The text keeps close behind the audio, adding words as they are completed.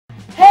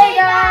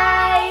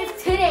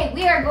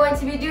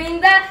going to be doing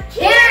the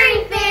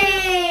hearing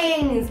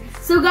things.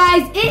 So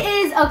guys, it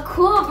is a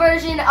cool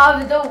version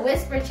of the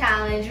Whisper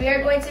Challenge. We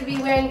are going to be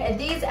wearing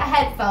these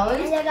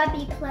headphones. And they're going to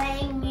be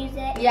playing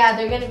music. Yeah,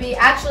 they're going to be,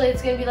 actually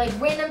it's going to be like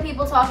random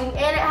people talking, and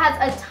it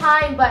has a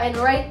time button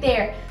right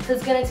there. So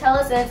it's going to tell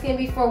us, and it's going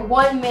to be for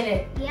 1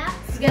 minute. Yeah.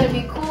 It's going to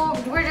be cool.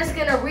 We're just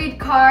going to read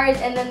cards,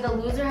 and then the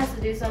loser has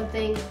to do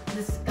something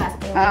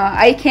disgusting.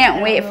 I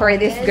can't wait for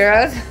this,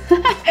 girls.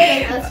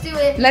 Okay, let's do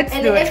it. Let's do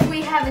it. And if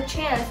we have a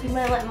chance, we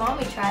might let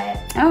Mommy try it.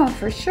 Oh,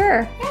 for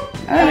sure. Yeah.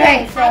 All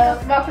right. So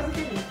rock, paper,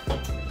 scissors.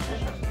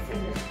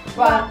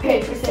 Rock,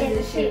 paper,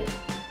 scissors, shoot.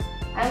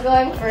 I'm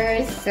going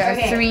first. So,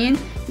 okay. Serene,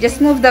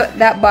 just move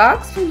that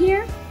box from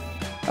here.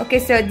 Okay,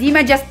 so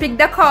Dima just picked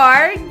the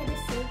card.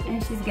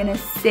 And she's gonna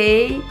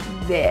say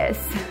this.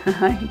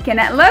 You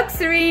cannot look,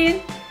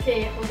 Serene.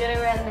 Okay, we'll get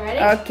it ready.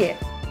 Okay.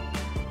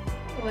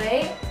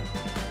 Wait.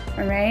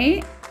 All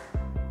right.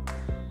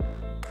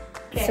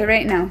 Okay. So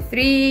right now,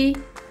 3,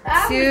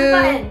 Ah,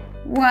 2,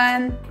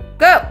 1,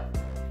 go. I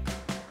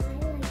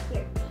like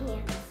your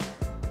pants.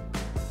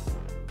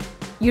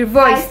 Your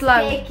voice, I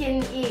love. steak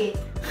and eat.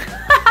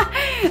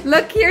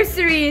 Look here,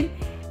 Serene.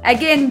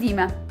 Again,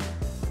 Dima.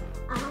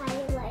 I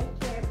like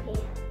your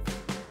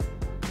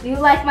pants. Do you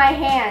like my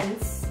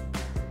hands?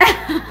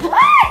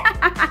 What?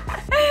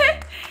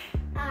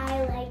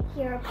 I like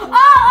your pants.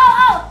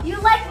 Oh! You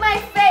like my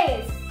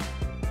face?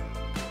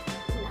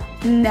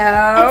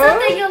 No. It's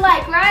something you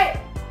like, right?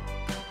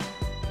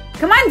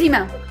 Come on,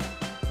 Dima.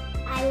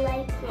 I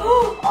like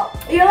your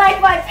You like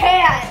my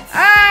pants?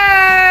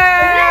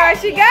 Ah,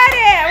 she got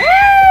it.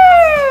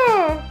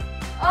 Woo!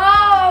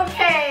 Oh,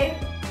 okay.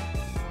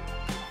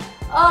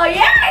 Oh,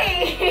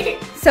 yay!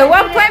 So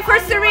 1 point for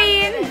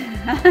Serene.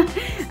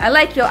 I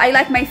like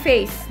my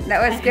face.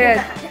 That was good.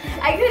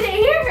 I couldn't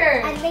hear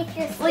her. I like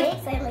your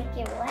face. I like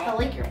your what? I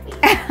like your face.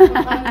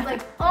 I was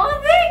like, oh,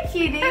 thank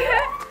you, dude.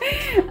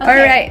 Okay, All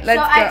right,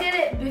 let's so go. I did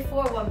it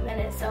before 1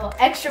 minute, so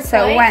extra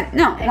So point.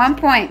 1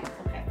 point.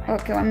 Okay, fine.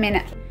 Okay, 1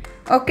 minute.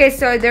 Okay,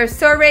 so they're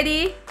so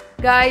ready.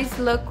 Guys,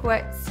 look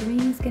what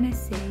Serene's gonna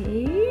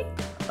say.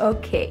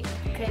 Okay,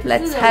 Okay, this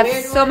let's is a have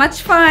weird so one.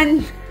 much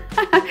fun.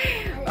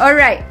 All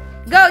right,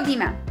 go,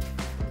 Dima.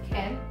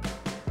 Okay.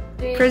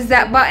 3, Press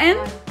that 2, button.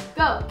 1,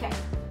 Go. Okay.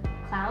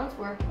 Clowns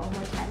work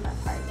overtime at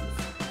parties.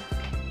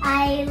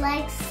 I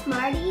like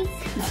Smarties.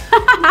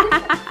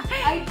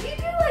 I do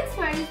like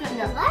Smarties, but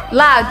no.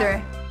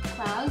 Louder.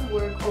 Clowns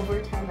work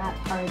overtime at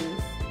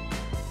parties.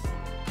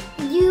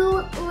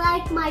 You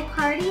like my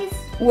parties?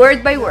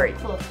 Word by word.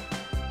 Close.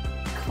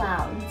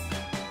 Clowns.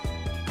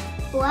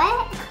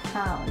 What?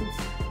 Clowns.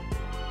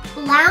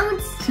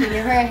 Clowns? Can you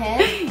give her a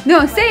hint?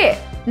 No, say it.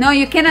 No,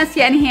 you cannot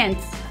see any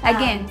hints.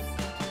 Again.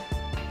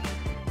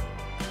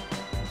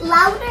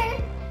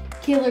 Louder?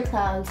 Killer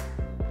clowns.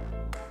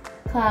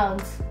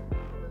 Clowns.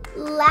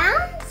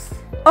 Lounge?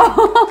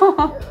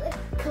 Oh.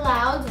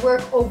 Clowns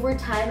work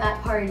overtime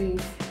at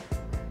parties.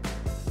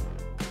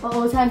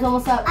 Oh, time's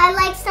almost up. I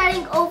like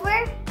starting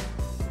over.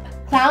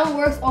 Clown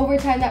works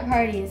overtime at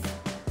parties.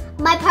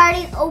 My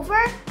party's over.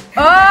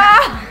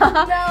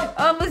 Oh. No.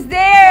 Almost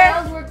there.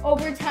 Clowns work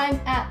overtime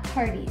at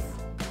parties.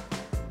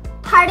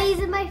 Parties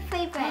are my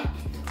favorite.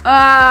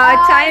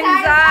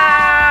 Time's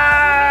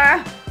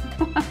up.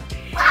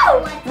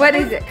 Wow! What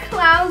is it?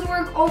 Clowns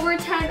work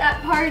overtime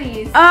at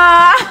parties.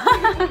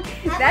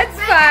 That's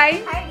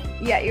fine.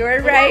 Yeah, you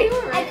were right.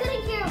 I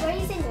couldn't hear. What are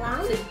you saying?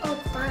 Lounge? Oh,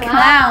 clown.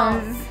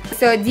 Clowns.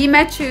 So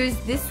Dima choose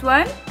this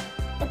one.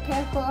 The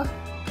purple.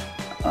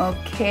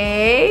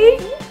 Okay.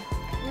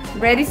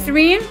 Ready,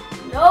 Serene?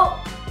 Nope.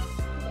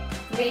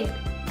 3,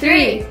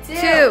 3,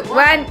 2,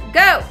 1,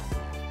 go.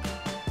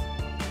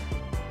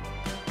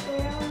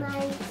 Girl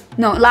night.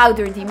 No,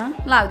 louder, Dima.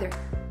 Louder.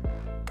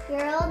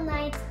 Girl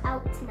night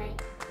out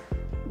tonight.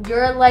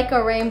 You're like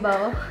a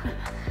rainbow.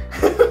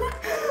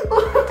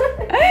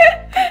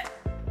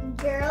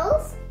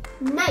 Girls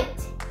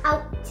night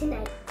out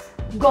tonight.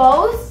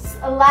 Ghosts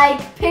like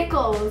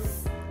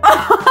pickles.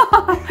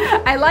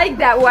 I like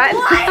that one.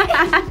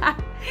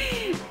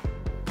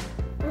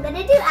 I'm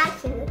gonna do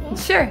actions, okay?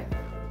 Sure.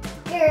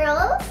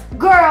 Girls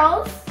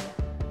Girls.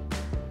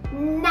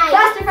 night.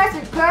 Faster,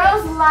 faster.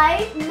 Girls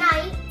like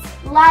Night.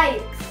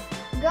 likes.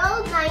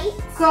 Girl night.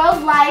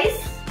 Girls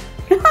lice.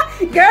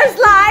 Girls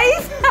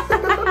lies.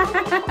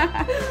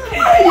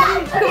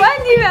 Come on,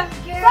 Dima.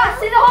 Fast,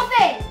 say the whole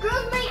thing.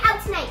 Girls night out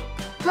tonight.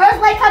 Girls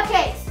like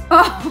cupcakes.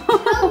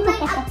 Girls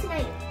night out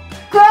tonight.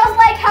 Girls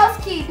like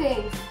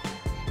housekeeping.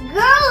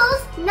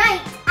 Girls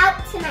night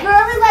out tonight.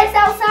 Girls likes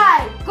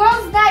outside.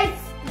 Girls night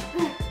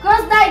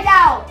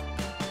out.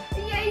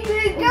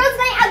 Girls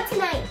night out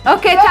tonight.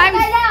 Okay, Girls time.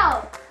 night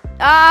out.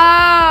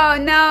 Oh,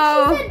 She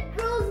no. said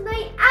girls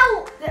night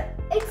out.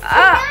 It's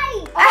Ah.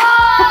 tonight.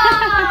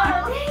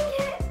 Oh, dang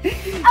it.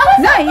 I was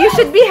No, so you close.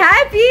 should be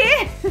happy.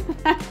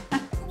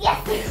 Yes.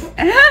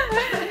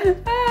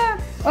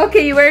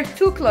 Okay, you were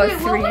too close,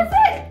 Wait, what Serene. was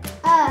it?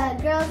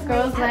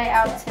 Girls Night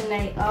out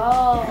tonight.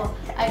 Oh,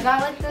 I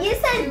got like the You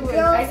said two words.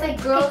 girls I said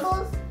like girls.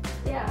 pickles.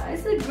 Yeah, I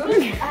said girls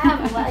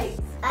have lights.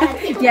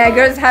 Yeah,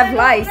 girls have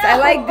lice. I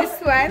like this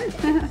one.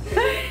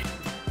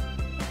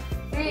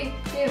 3,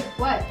 2,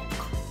 what?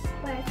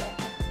 Where is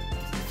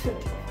it?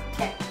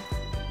 Okay.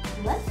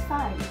 Let's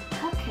find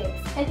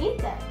cupcakes and eat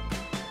them.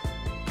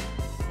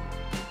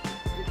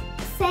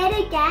 Say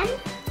it again.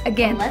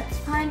 Again. Let's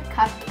find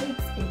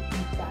cupcakes and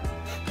eat them.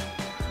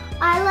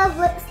 I love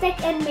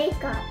lipstick and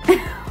makeup.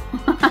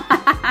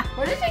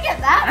 Where did you get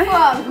that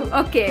from?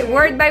 Okay,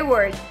 word by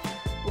word.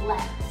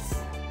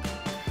 Let's.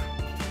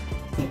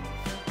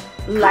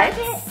 Let's.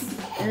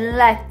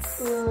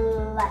 Let's.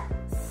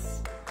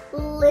 Let's.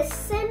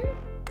 Listen.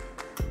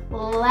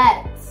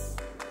 Let's.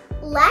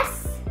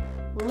 Less.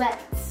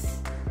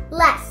 Let's.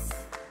 Less.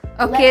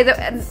 Okay,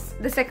 Let's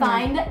the second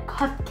find one.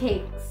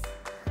 cupcakes.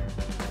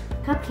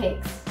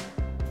 Cupcakes.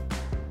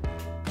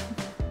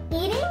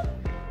 Eating.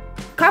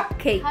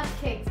 Cupcake.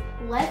 Cupcakes.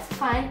 Let's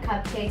find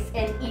cupcakes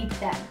and eat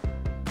them.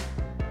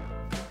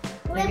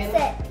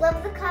 Lipstick.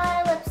 Love the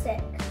color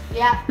lipstick.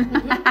 Yeah.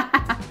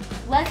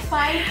 Let's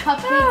find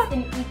cupcakes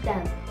and eat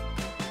them.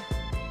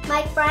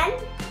 My friend.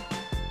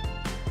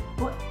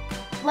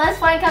 Let's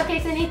find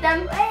cupcakes and eat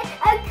them. Go say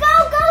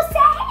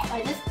it.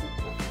 I just.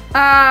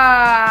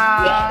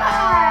 Ah.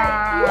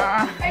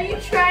 Are you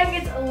trying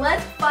it?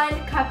 Let's find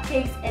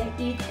cupcakes and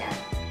eat them.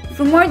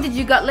 From where did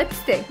you got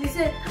lipstick? You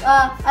said,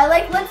 I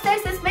like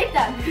lipsticks. Let's make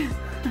them.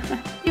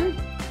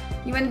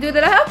 You want to do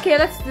that? Okay,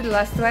 let's do the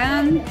last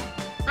one.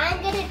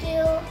 I'm gonna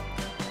do.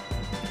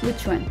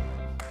 Which one?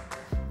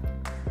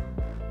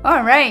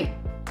 All right,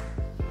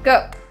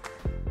 go.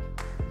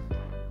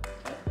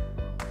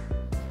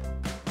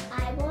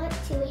 I want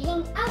to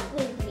hang out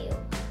with you.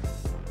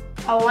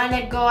 I want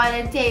to go on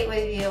a date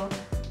with you.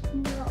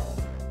 No.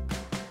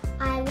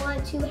 I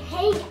want to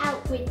hang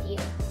out with you.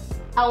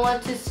 I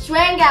want to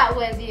strang out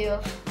with you.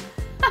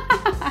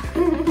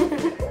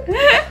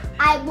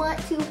 I want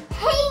to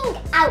hang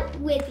out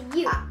with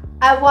you.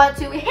 I want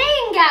to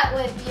hang out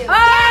with you. Oh!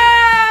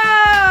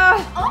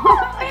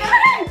 Oh, I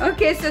got it.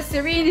 Okay, so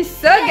Serene is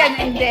so good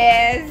in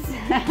this.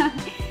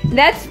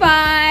 That's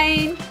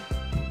fine.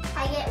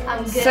 I get one.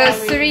 I'm good. So at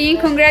reading Serene,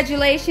 this.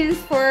 congratulations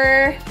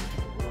for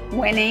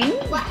winning.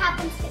 What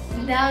happens to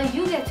me? Now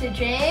you get to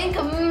drink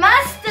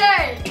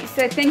mustard.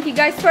 So thank you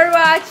guys for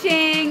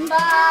watching.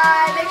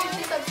 Bye. Make sure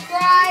to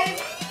subscribe.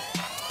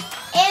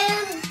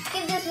 And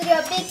give this video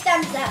a big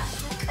thumbs up.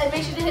 And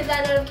make sure to hit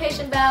that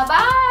notification bell.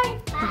 Bye.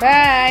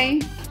 Bye.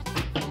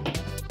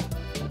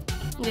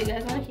 Do you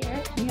guys want to hear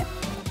it? Yeah.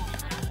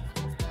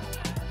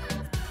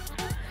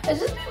 It's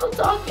just people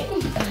talking.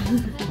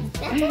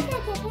 That's okay.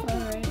 All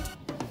right.